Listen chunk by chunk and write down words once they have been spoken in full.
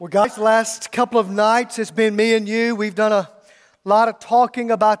Well, guys, the last couple of nights, it's been me and you. We've done a lot of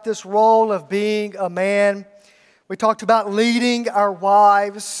talking about this role of being a man. We talked about leading our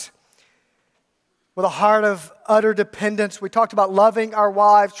wives with a heart of utter dependence. We talked about loving our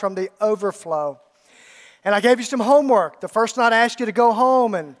wives from the overflow. And I gave you some homework. The first night I asked you to go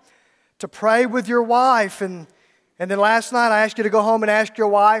home and to pray with your wife. And then last night I asked you to go home and ask your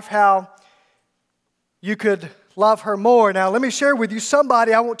wife how you could love her more. Now, let me share with you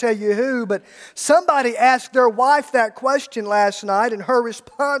somebody, I won't tell you who, but somebody asked their wife that question last night, and her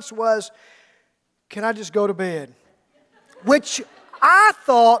response was, "Can I just go to bed?" Which I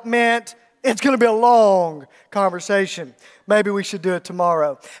thought meant it's going to be a long conversation. Maybe we should do it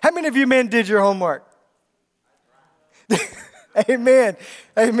tomorrow. How many of you men did your homework? Amen.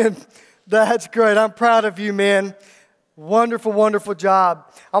 Amen. That's great. I'm proud of you, men. Wonderful, wonderful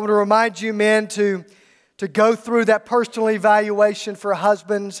job. I want to remind you, men, to go through that personal evaluation for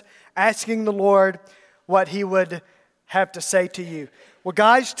husbands, asking the Lord what He would have to say to you. Well,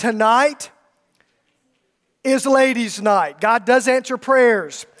 guys, tonight is ladies' night. God does answer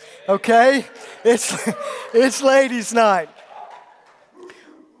prayers, okay? It's ladies' night.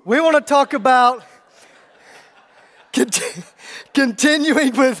 We want to talk about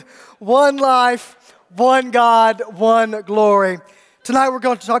continuing with one life, one God, one glory. Tonight we're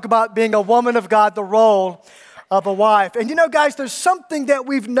going to talk about being a woman of God, the role of a wife. And you know, guys, there's something that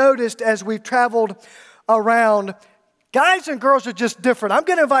we've noticed as we've traveled around. Guys and girls are just different. I'm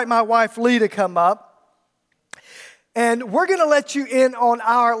going to invite my wife, Lee, to come up. And we're going to let you in on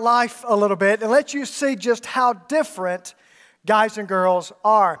our life a little bit and let you see just how different guys and girls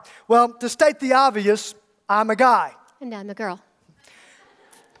are. Well, to state the obvious, I'm a guy. And I'm a girl.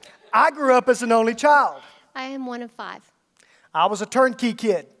 I grew up as an only child. I am one of 5. I was a turnkey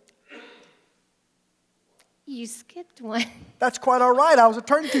kid. You skipped one. That's quite all right. I was a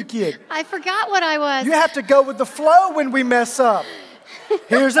turnkey kid. I forgot what I was. You have to go with the flow when we mess up.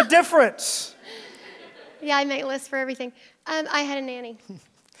 Here's a difference. Yeah, I make lists for everything. I had a nanny.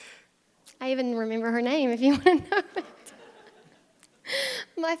 I even remember her name if you want to know it.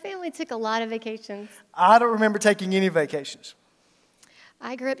 My family took a lot of vacations. I don't remember taking any vacations.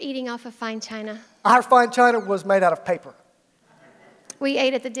 I grew up eating off of fine china. Our fine china was made out of paper. We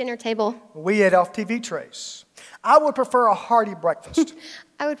ate at the dinner table. We ate off TV trays. I would prefer a hearty breakfast.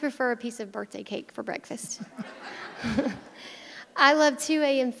 I would prefer a piece of birthday cake for breakfast. I loved 2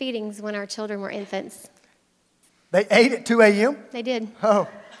 a.m. feedings when our children were infants. They ate at 2 a.m.? They did. Oh.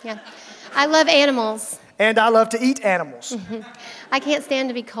 Yeah. I love animals. And I love to eat animals. I can't stand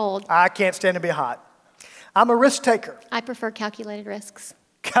to be cold. I can't stand to be hot. I'm a risk taker. I prefer calculated risks.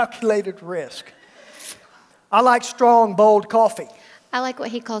 Calculated risk. I like strong, bold coffee. I like what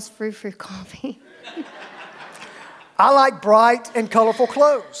he calls frou-frou coffee. I like bright and colorful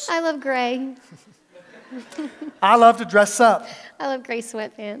clothes. I love gray. I love to dress up. I love gray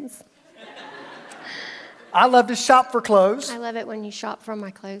sweatpants. I love to shop for clothes. I love it when you shop for my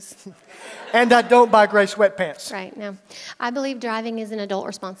clothes. And I don't buy gray sweatpants. Right, now. I believe driving is an adult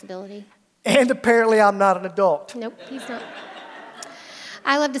responsibility. And apparently I'm not an adult. Nope, he's not.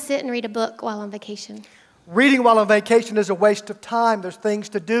 I love to sit and read a book while on vacation. Reading while on vacation is a waste of time. There's things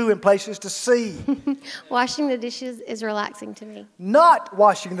to do and places to see. Washing the dishes is relaxing to me. Not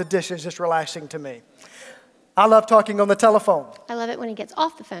washing the dishes is relaxing to me. I love talking on the telephone. I love it when he gets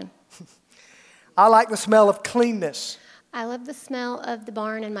off the phone. I like the smell of cleanness. I love the smell of the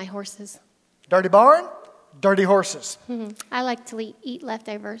barn and my horses. Dirty barn, dirty horses. I like to eat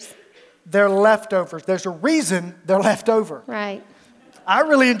leftovers. They're leftovers. There's a reason they're left over. Right. I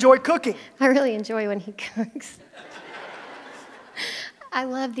really enjoy cooking. I really enjoy when he cooks. I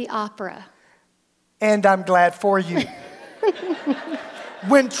love the opera. And I'm glad for you.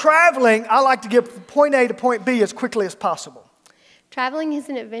 When traveling, I like to get from point A to point B as quickly as possible. Traveling is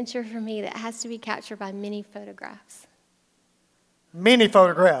an adventure for me that has to be captured by many photographs. Many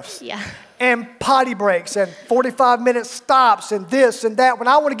photographs. Yeah. And potty breaks and 45-minute stops and this and that when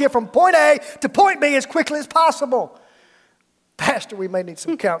I want to get from point A to point B as quickly as possible. Pastor, we may need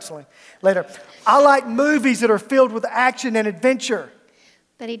some counseling later. I like movies that are filled with action and adventure.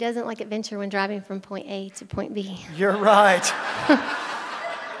 But he doesn't like adventure when driving from point A to point B. You're right.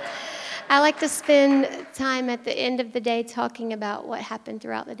 I like to spend time at the end of the day talking about what happened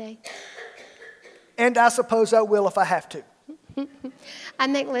throughout the day. And I suppose I will if I have to. I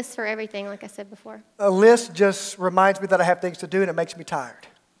make lists for everything, like I said before. A list just reminds me that I have things to do and it makes me tired.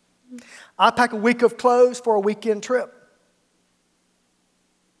 I pack a week of clothes for a weekend trip.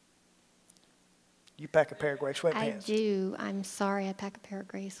 You pack a pair of gray sweatpants. I do. I'm sorry I pack a pair of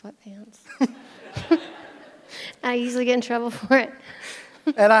gray sweatpants. I usually get in trouble for it.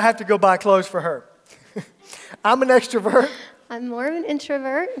 and I have to go buy clothes for her. I'm an extrovert. I'm more of an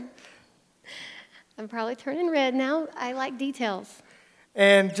introvert. I'm probably turning red now. I like details.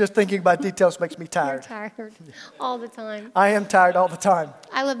 And just thinking about details makes me You're tired. tired all the time. I am tired all the time.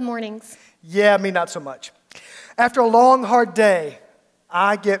 I love mornings. Yeah, me not so much. After a long, hard day,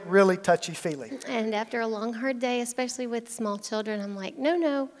 I get really touchy-feely. And after a long, hard day, especially with small children, I'm like,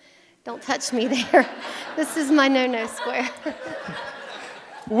 no, don't touch me there. This is my no-no square.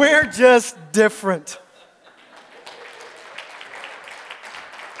 We're just different.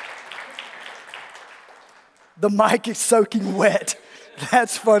 The mic is soaking wet.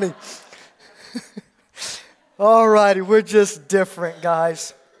 That's funny. All righty, we're just different,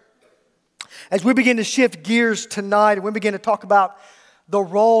 guys. As we begin to shift gears tonight and we begin to talk about the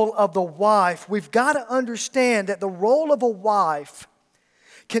role of the wife, we've got to understand that the role of a wife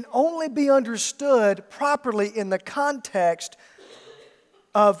can only be understood properly in the context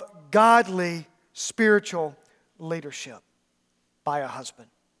of godly spiritual leadership by a husband.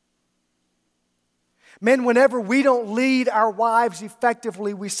 Men, whenever we don't lead our wives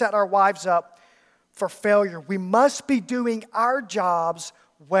effectively, we set our wives up for failure. We must be doing our jobs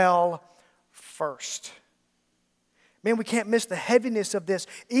well first. Man, we can't miss the heaviness of this.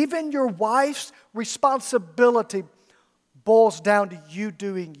 Even your wife's responsibility boils down to you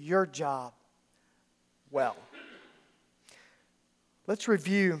doing your job well. Let's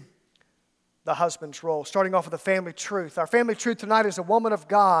review the husband's role, starting off with the family truth. Our family truth tonight is a woman of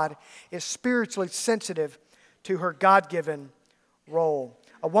God is spiritually sensitive to her God-given role.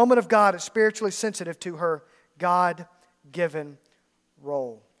 A woman of God is spiritually sensitive to her God-given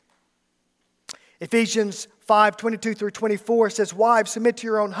role. Ephesians 5:22 through 24 says, "Wives, submit to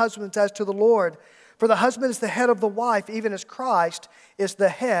your own husbands as to the Lord. For the husband is the head of the wife, even as Christ is the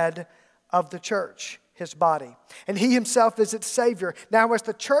head of the church, his body. And he himself is its Savior. Now as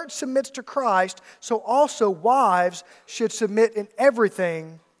the church submits to Christ, so also wives should submit in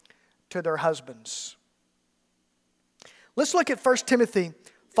everything to their husbands." Let's look at 1 Timothy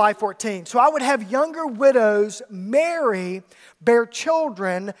 5:14. "So I would have younger widows marry, bear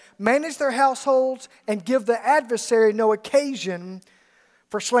children, manage their households, and give the adversary no occasion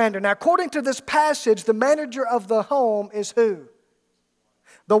for slander." Now, according to this passage, the manager of the home is who?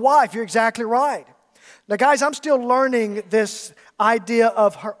 The wife. You're exactly right. Now, guys, I'm still learning this idea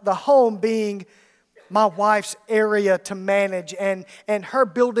of the home being my wife's area to manage and her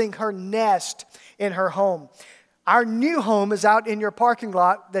building her nest in her home. Our new home is out in your parking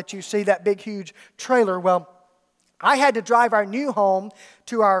lot that you see, that big, huge trailer. Well, I had to drive our new home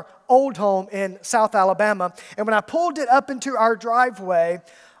to our old home in South Alabama. And when I pulled it up into our driveway,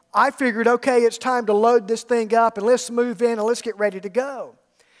 I figured, okay, it's time to load this thing up and let's move in and let's get ready to go.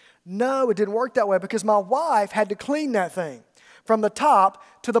 No, it didn't work that way because my wife had to clean that thing from the top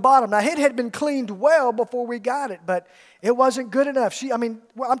to the bottom. Now, it had been cleaned well before we got it, but it wasn't good enough.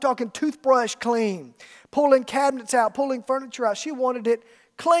 I'm talking toothbrush clean, pulling cabinets out, pulling furniture out. She wanted it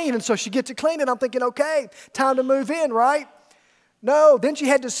clean, and so she gets it clean, and I'm thinking, okay, time to move in, right? No, then she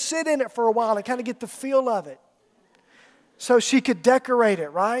had to sit in it for a while and kind of get the feel of it so she could decorate it,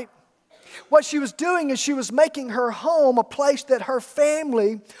 right? What she was doing is she was making her home a place that her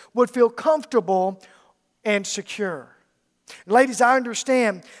family would feel comfortable and secure. Ladies, I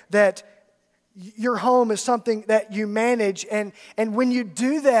understand that your home is something that you manage, and when you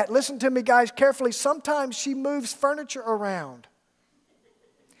do that, listen to me, guys, carefully, sometimes she moves furniture around.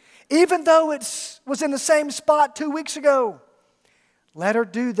 Even though it was in the same spot 2 weeks ago, let her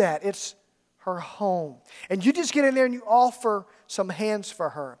do that. It's her home. And you just get in there and you offer some hands for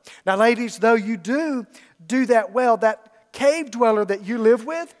her. Now, ladies, though you do that well, that cave dweller that you live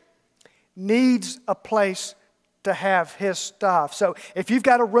with needs a place to have his stuff. So if you've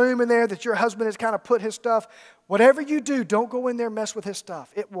got a room in there that your husband has kind of put his stuff, whatever you do, don't go in there and mess with his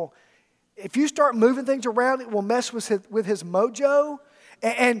stuff. It will, if you start moving things around, it will mess with his mojo,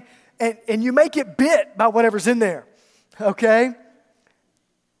 and you may get bit by whatever's in there, okay?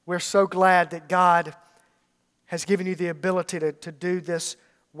 We're so glad that God has given you the ability to do this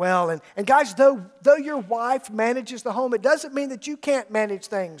well. And guys, though your wife manages the home, it doesn't mean that you can't manage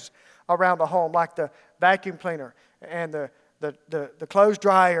things around the home, like the vacuum cleaner and the clothes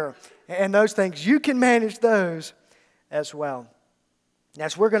dryer and those things. You can manage those as well.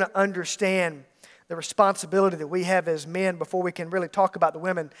 As we're going to understand the responsibility that we have as men before we can really talk about the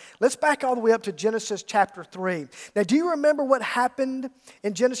women, let's back all the way up to Genesis chapter 3. Now, do you remember what happened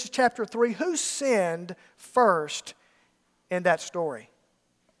in Genesis chapter 3? Who sinned first in that story?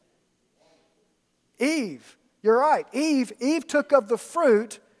 Eve. You're right. Eve took of the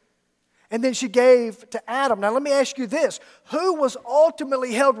fruit, and then she gave to Adam. Now let me ask you this. Who was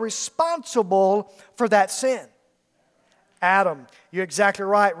ultimately held responsible for that sin? Adam. You're exactly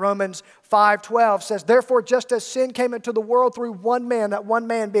right. Romans 5:12 says, therefore, just as sin came into the world through one man, that one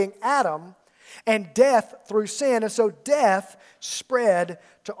man being Adam, and death through sin, and so death spread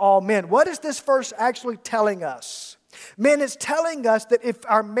to all men. What is this verse actually telling us? Men, it's telling us that if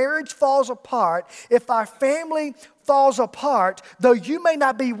our marriage falls apart, if our family falls apart, though you may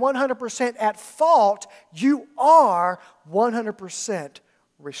not be 100% at fault, you are 100%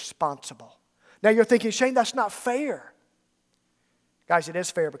 responsible. Now you're thinking, Shane, that's not fair. Guys, it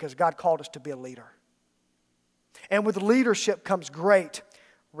is fair because God called us to be a leader. And with leadership comes great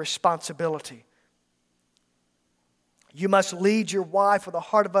responsibility. You must lead your wife with a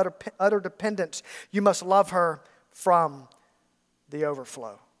heart of utter dependence. You must love her from the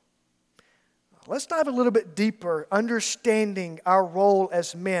overflow. Let's dive a little bit deeper, understanding our role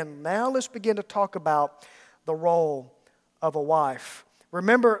as men. Now let's begin to talk about the role of a wife.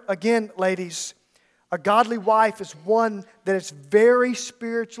 Remember, again, ladies, a godly wife is one that is very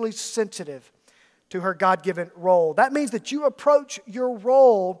spiritually sensitive to her God-given role. That means that you approach your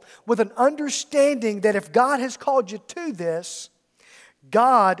role with an understanding that if God has called you to this,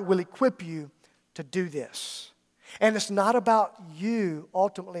 God will equip you to do this. And it's not about you,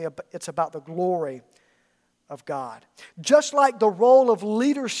 ultimately, it's about the glory of God. Just like the role of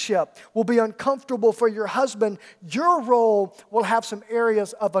leadership will be uncomfortable for your husband, your role will have some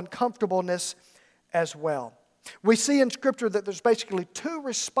areas of uncomfortableness as well. We see in Scripture that there's basically two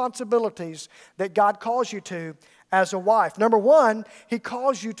responsibilities that God calls you to as a wife. Number one, He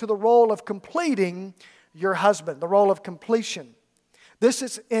calls you to the role of completing your husband, the role of completion. This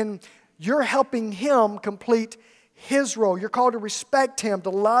is in you're helping him complete his role. You're called to respect him, to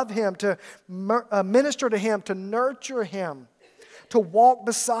love him, to minister to him, to nurture him, to walk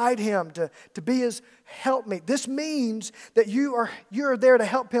beside him, to be his helpmate. This means that you are there to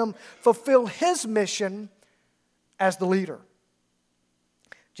help him fulfill his mission as the leader.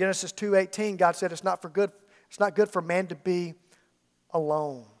 Genesis 2:18, God said it's not good for man to be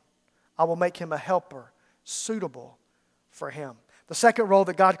alone. I will make him a helper suitable for him. The second role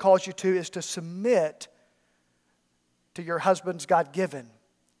that God calls you to is to submit to your husband's God-given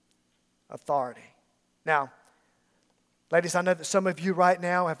authority. Now, ladies, I know that some of you right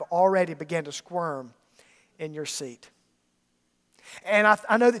now have already begun to squirm in your seat. And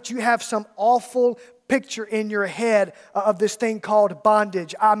I know that you have some awful picture in your head of this thing called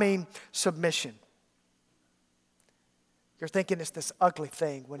bondage. I mean, submission. You're thinking it's this ugly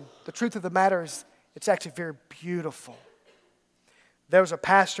thing, when the truth of the matter is it's actually very beautiful. There was a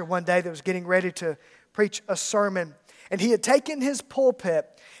pastor one day that was getting ready to preach a sermon, and he had taken his pulpit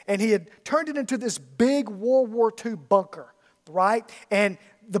and he had turned it into this big World War II bunker, right? And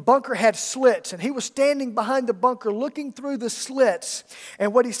the bunker had slits, and he was standing behind the bunker looking through the slits.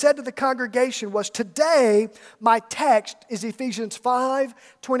 And what he said to the congregation was, today my text is Ephesians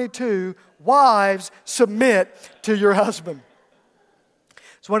 5:22, wives, submit to your husband.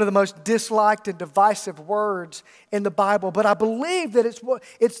 It's one of the most disliked and divisive words in the Bible, but I believe that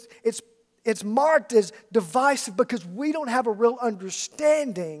it's marked as divisive because we don't have a real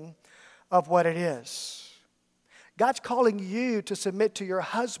understanding of what it is. God's calling you to submit to your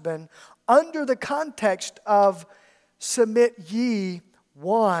husband under the context of submit ye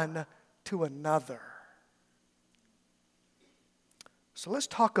one to another. So let's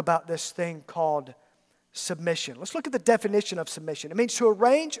talk about this thing called submission. Let's look at the definition of submission. It means to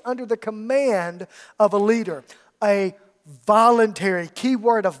arrange under the command of a leader, a voluntary, key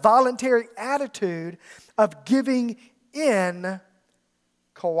word, a voluntary attitude of giving in,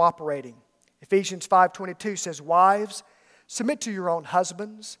 cooperating. Ephesians 5:22 says, wives, submit to your own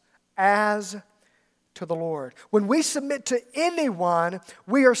husbands as to the Lord. When we submit to anyone,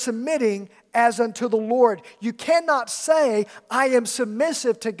 we are submitting as unto the Lord. You cannot say, I am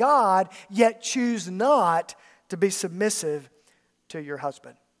submissive to God, yet choose not to be submissive to your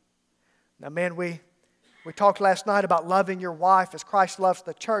husband. Now, man, we talked last night about loving your wife as Christ loves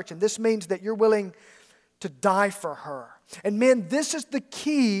the church, and this means that you're willing to die for her. And men, this is the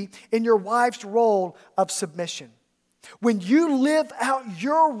key in your wife's role of submission. When you live out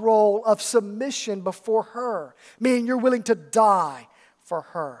your role of submission before her, meaning you're willing to die for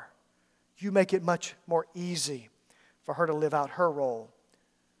her, you make it much more easy for her to live out her role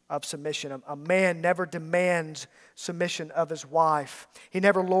of submission. A man never demands submission of his wife. He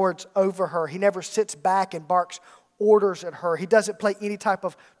never lords over her. He never sits back and barks orders at her. He doesn't play any type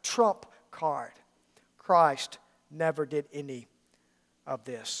of trump card. Christ never did any of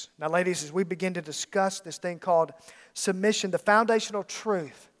this. Now, ladies, as we begin to discuss this thing called submission, the foundational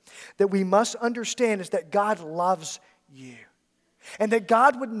truth that we must understand is that God loves you. And that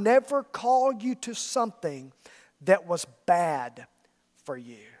God would never call you to something that was bad for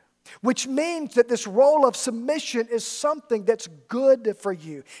you. Which means that this role of submission is something that's good for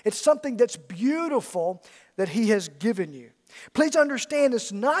you. It's something that's beautiful that He has given you. Please understand,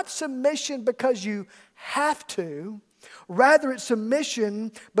 it's not submission because you have to. Rather, it's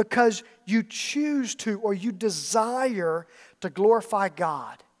submission because you choose to or you desire to glorify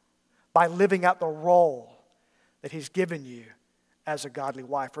God by living out the role that He's given you as a godly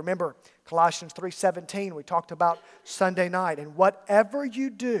wife. Remember Colossians 3:17 we talked about Sunday night. And whatever you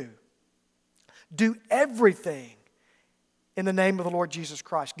do, do everything in the name of the Lord Jesus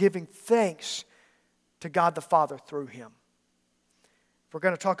Christ, giving thanks to God the Father through Him. If we're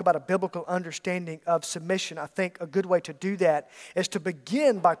going to talk about a biblical understanding of submission, I think a good way to do that is to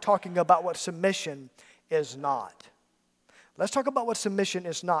begin by talking about what submission is not. Let's talk about what submission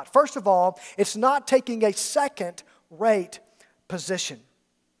is not. First of all, it's not taking a second-rate position.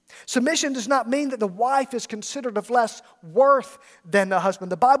 Submission does not mean that the wife is considered of less worth than the husband.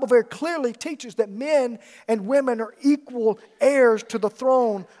 The Bible very clearly teaches that men and women are equal heirs to the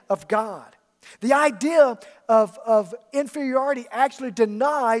throne of God. The idea of inferiority actually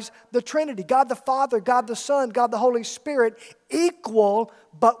denies the Trinity. God the Father, God the Son, God the Holy Spirit, equal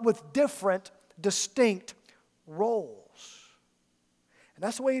but with different, distinct roles. And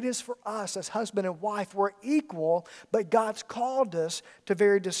that's the way it is for us as husband and wife. We're equal, but God's called us to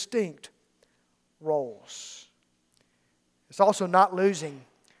very distinct roles. It's also not losing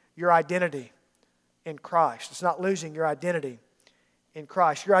your identity in Christ. It's not losing your identity in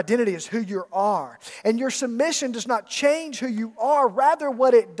Christ. Your identity is who you are. And your submission does not change who you are. Rather,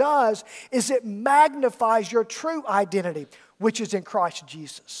 what it does is it magnifies your true identity, which is in Christ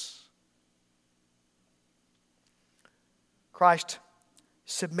Jesus. Christ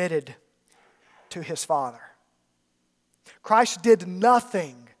submitted to His Father. Christ did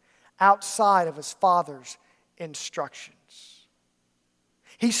nothing outside of His Father's instructions.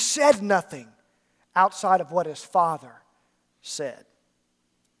 He said nothing outside of what His Father said.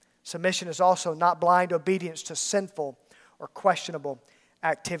 Submission is also not blind obedience to sinful or questionable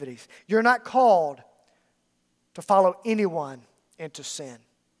activities. You're not called to follow anyone into sin.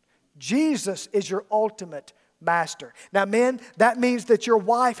 Jesus is your ultimate master. Now, men, that means that your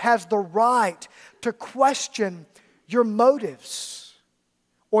wife has the right to question your motives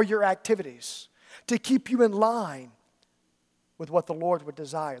or your activities to keep you in line with what the Lord would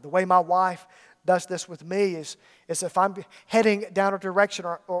desire. The way my wife does this with me is if I'm heading down a direction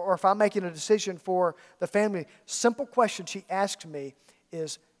or if I'm making a decision for the family, simple question she asks me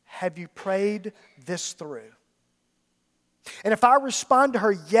is, have you prayed this through? And if I respond to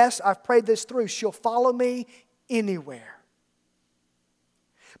her, yes, I've prayed this through, she'll follow me anywhere.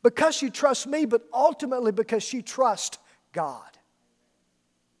 Because she trusts me, but ultimately because she trusts God.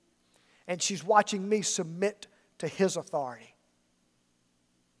 And she's watching me submit to His authority.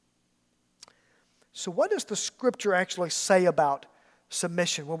 So what does the Scripture actually say about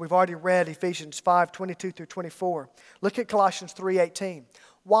submission? Well, we've already read Ephesians 5:22 through 24. Look at Colossians 3:18.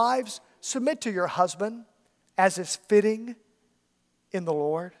 Wives, submit to your husband as is fitting in the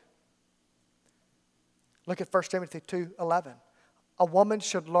Lord. Look at 1 Timothy 2:11. A woman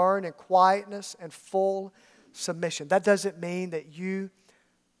should learn in quietness and full submission. That doesn't mean that you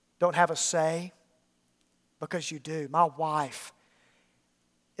don't have a say, because you do. My wife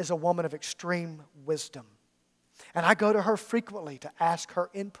is a woman of extreme wisdom. And I go to her frequently to ask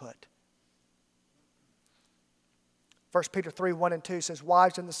her input. 1 Peter 3:1-2 says,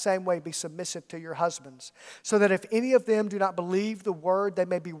 wives, in the same way be submissive to your husbands, so that if any of them do not believe the word, they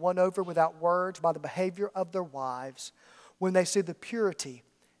may be won over without words by the behavior of their wives when they see the purity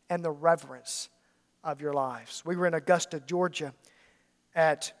and the reverence of your lives. We were in Augusta, Georgia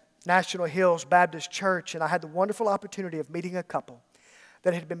at National Hills Baptist Church, and I had the wonderful opportunity of meeting a couple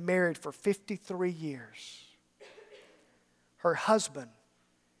that had been married for 53 years. Her husband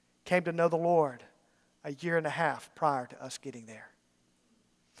came to know the Lord a year and a half prior to us getting there.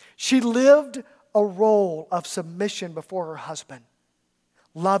 She lived a role of submission before her husband,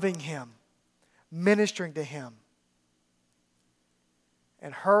 loving him, ministering to him.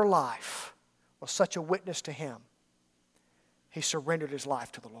 And her life was such a witness to him, he surrendered his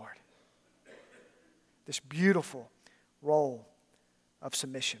life to the Lord. This beautiful role of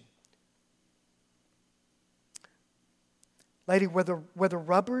submission. Lady, where the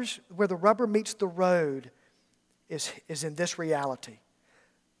rubber meets the road is in this reality.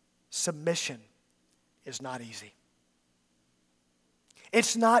 Submission is not easy.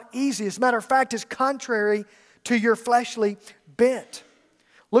 It's not easy. As a matter of fact, it's contrary to your fleshly bent.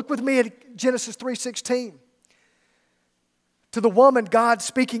 Look with me at Genesis 3:16. To the woman, God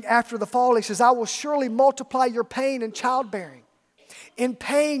speaking after the fall, He says, I will surely multiply your pain in childbearing. In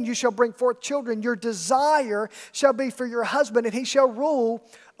pain you shall bring forth children. Your desire shall be for your husband, and he shall rule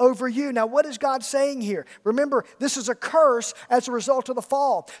over you. Now, what is God saying here? Remember, this is a curse as a result of the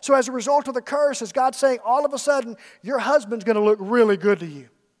fall. So as a result of the curse, is God saying all of a sudden, your husband's going to look really good to you.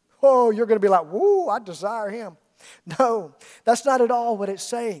 Oh, you're going to be like, whoa, I desire him. No, that's not at all what it's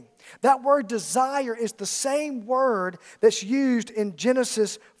saying. That word desire is the same word that's used in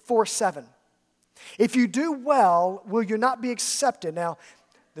Genesis 4:7. If you do well, will you not be accepted? Now,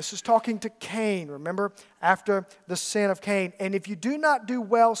 this is talking to Cain, remember, after the sin of Cain. And if you do not do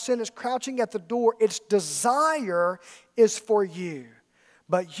well, sin is crouching at the door. Its desire is for you,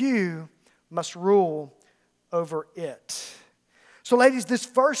 but you must rule over it. So ladies, this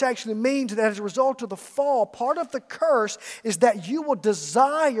verse actually means that as a result of the fall, part of the curse is that you will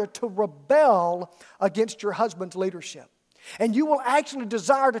desire to rebel against your husband's leadership. And you will actually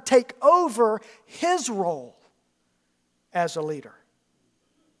desire to take over his role as a leader.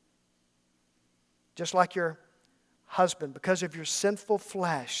 Just like your husband, because of your sinful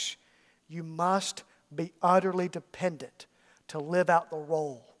flesh, you must be utterly dependent to live out the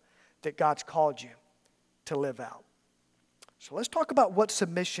role that God's called you to live out. So let's talk about what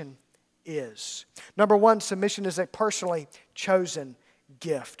submission is. Number one, submission is a personally chosen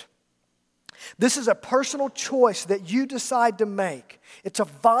gift. This is a personal choice that you decide to make. It's a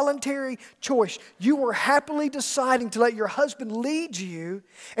voluntary choice. You are happily deciding to let your husband lead you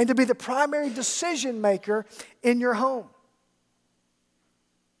and to be the primary decision maker in your home.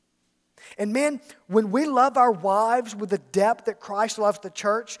 And men, when we love our wives with the depth that Christ loves the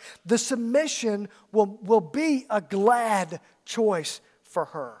church, the submission will be a glad choice for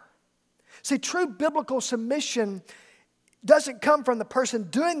her. See, true biblical submission doesn't come from the person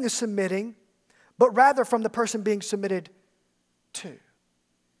doing the submitting, but rather from the person being submitted to.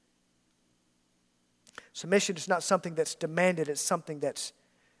 Submission is not something that's demanded, it's something that's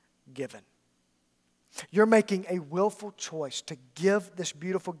given. You're making a willful choice to give this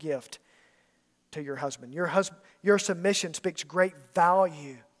beautiful gift to your husband. Your submission speaks great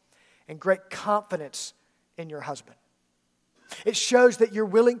value and great confidence in your husband. It shows that you're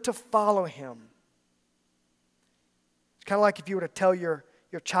willing to follow him. It's kind of like if you were to tell your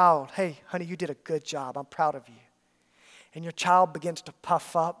child, hey, honey, you did a good job. I'm proud of you. And your child begins to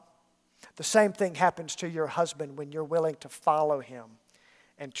puff up. The same thing happens to your husband when you're willing to follow him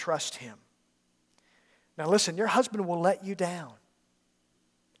and trust him. Now listen, your husband will let you down.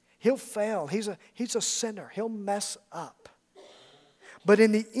 He'll fail. He's a sinner. He'll mess up. But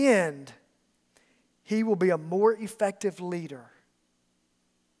in the end, he will be a more effective leader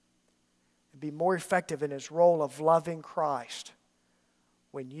and be more effective in his role of loving Christ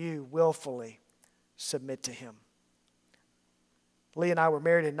when you willfully submit to him. Lee and I were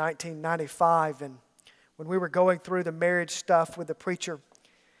married in 1995, and when we were going through the marriage stuff with the preacher,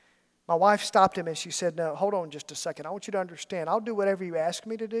 my wife stopped him and she said, no, hold on just a second. I want you to understand, I'll do whatever you ask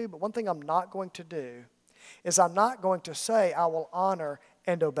me to do, but one thing I'm not going to do is I'm not going to say I will honor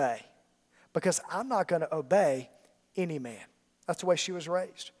and obey, because I'm not going to obey any man. That's the way she was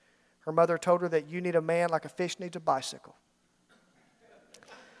raised. Her mother told her that you need a man like a fish needs a bicycle.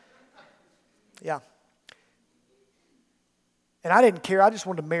 Yeah. And I didn't care. I just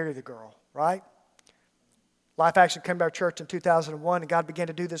wanted to marry the girl, right? Life Action came to our church in 2001, and God began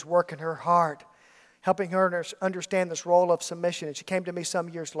to do this work in her heart, helping her understand this role of submission. And she came to me some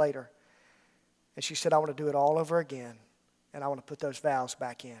years later, and she said, I want to do it all over again, and I want to put those vows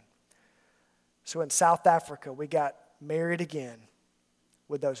back in. So in South Africa, we got married again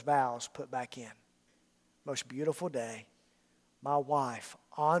with those vows put back in. Most beautiful day. My wife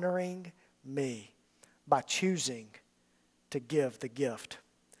honoring me by choosing to give the gift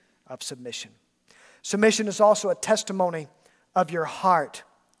of submission. Submission is also a testimony of your heart.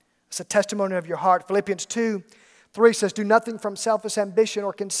 It's a testimony of your heart. Philippians 2:3 says, do nothing from selfish ambition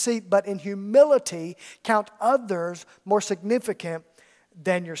or conceit, but in humility count others more significant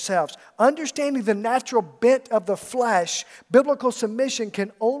than yourselves. Understanding the natural bent of the flesh, biblical submission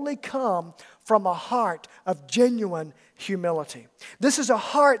can only come from a heart of genuine humility. This is a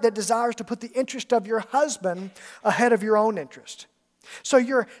heart that desires to put the interest of your husband ahead of your own interest. So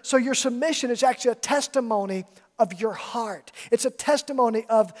your submission is actually a testimony of your heart. It's a testimony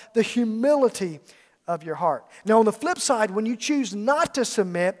of the humility of your heart. Now, on the flip side, when you choose not to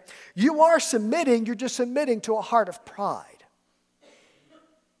submit, you are submitting, you're just submitting to a heart of pride.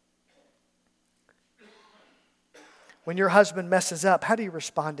 When your husband messes up, how do you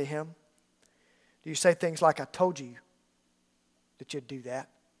respond to him? Do you say things like, I told you that you'd do that?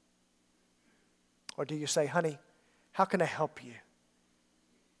 Or do you say, honey, how can I help you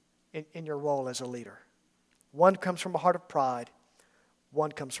in your role as a leader? One comes from a heart of pride.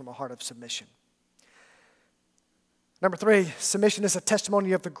 One comes from a heart of submission. Number 3, submission is a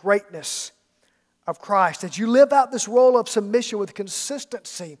testimony of the greatness of Christ. As you live out this role of submission with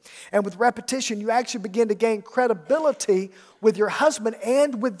consistency and with repetition, you actually begin to gain credibility with your husband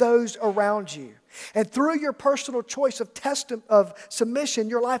and with those around you. And through your personal choice of submission,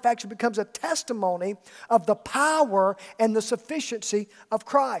 your life actually becomes a testimony of the power and the sufficiency of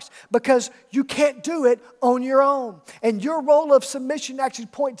Christ. Because you can't do it on your own. And your role of submission actually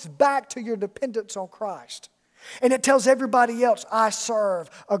points back to your dependence on Christ. And it tells everybody else, I serve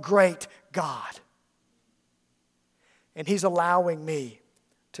a great God. And He's allowing me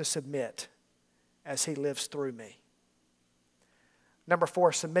to submit as He lives through me. Number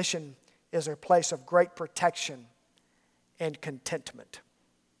 4, submission is a place of great protection and contentment.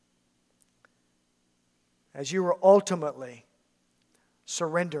 As you are ultimately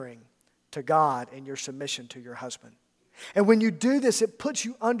surrendering to God in your submission to your husband. And when you do this, it puts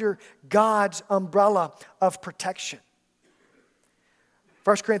you under God's umbrella of protection.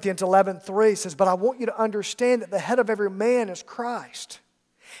 1 Corinthians 11:3 says, but I want you to understand that the head of every man is Christ,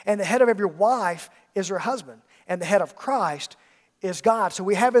 and the head of every wife is her husband, and the head of Christ is God. So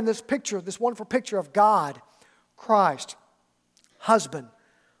we have in this picture, this wonderful picture of God, Christ, husband,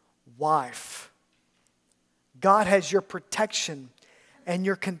 wife. God has your protection and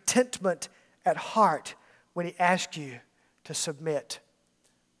your contentment at heart when He asks you to submit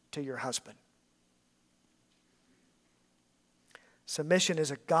to your husband. Submission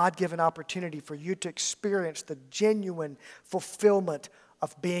is a God-given opportunity for you to experience the genuine fulfillment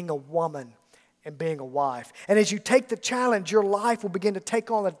of being a woman and being a wife. And as you take the challenge, your life will begin to take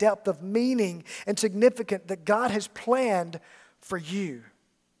on a depth of meaning and significance that God has planned for you.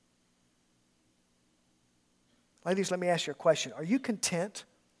 Ladies, let me ask you a question. Are you content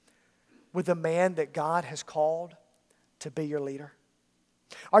with the man that God has called to be your leader?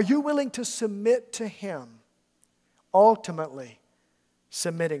 Are you willing to submit to him, ultimately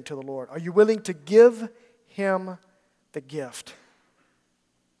submitting to the Lord? Are you willing to give him the gift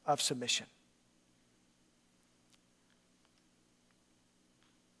of submission?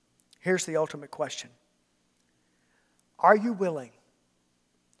 Here's the ultimate question. Are you willing,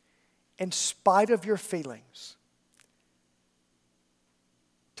 in spite of your feelings,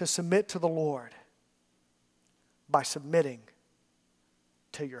 to submit to the Lord by submitting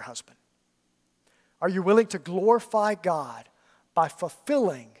to your husband? Are you willing to glorify God by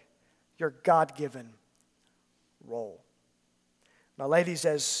fulfilling your God-given role? Now, ladies,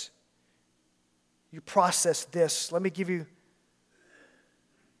 as you process this, let me give you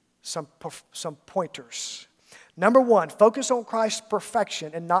some pointers. Number 1, focus on Christ's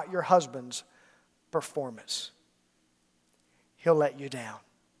perfection and not your husband's performance. He'll let you down.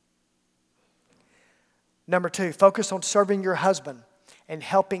 Number 2, focus on serving your husband and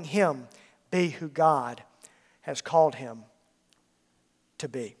helping him be who God has called him to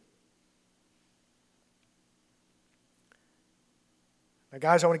be. Now,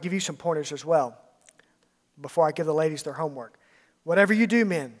 guys, I want to give you some pointers as well before I give the ladies their homework. Whatever you do,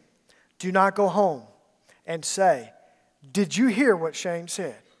 men, do not go home and say, did you hear what Shane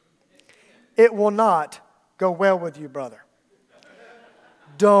said? It will not go well with you, brother.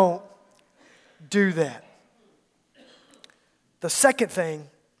 Don't do that. The second thing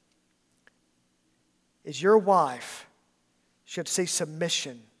is your wife should see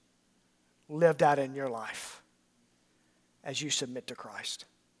submission lived out in your life as you submit to Christ.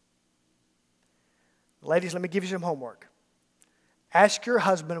 Ladies, let me give you some homework. Ask your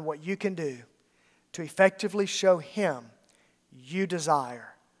husband what you can do to effectively show him you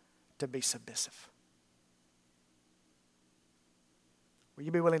desire to be submissive. Will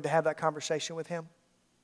you be willing to have that conversation with him?